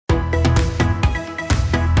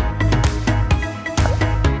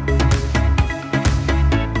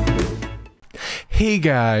Hey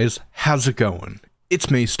guys, how's it going? It's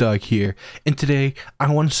Dawg here, and today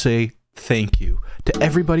I want to say thank you to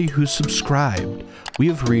everybody who's subscribed. We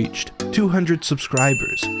have reached 200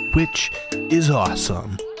 subscribers, which is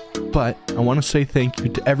awesome. But I want to say thank you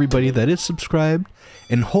to everybody that is subscribed,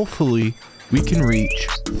 and hopefully we can reach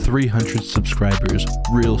 300 subscribers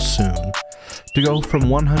real soon. To go from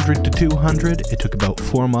 100 to 200, it took about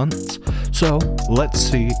 4 months, so let's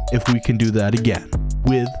see if we can do that again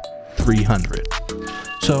with 300.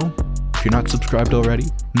 So, if you're not subscribed already,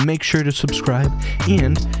 make sure to subscribe,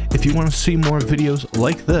 and if you want to see more videos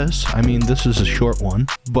like this, I mean this is a short one,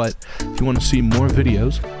 but if you want to see more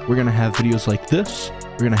videos, we're going to have videos like this,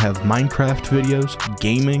 we're going to have Minecraft videos,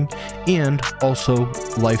 gaming, and also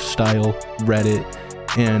lifestyle, Reddit,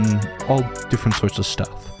 and all different sorts of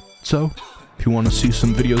stuff. So, if you want to see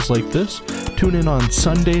some videos like this, tune in on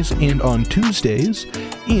Sundays and on Tuesdays,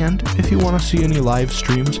 and if you want to see any live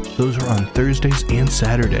streams, those are on Thursdays and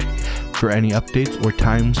Saturday. For any updates or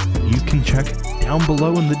times, you can check down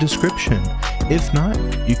below in the description. If not,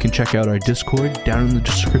 you can check out our Discord down in the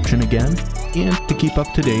description again, and to keep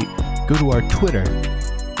up to date, go to our Twitter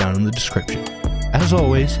down in the description. As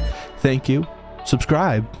always, thank you,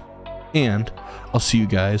 subscribe, and I'll see you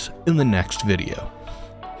guys in the next video.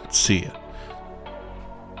 See ya.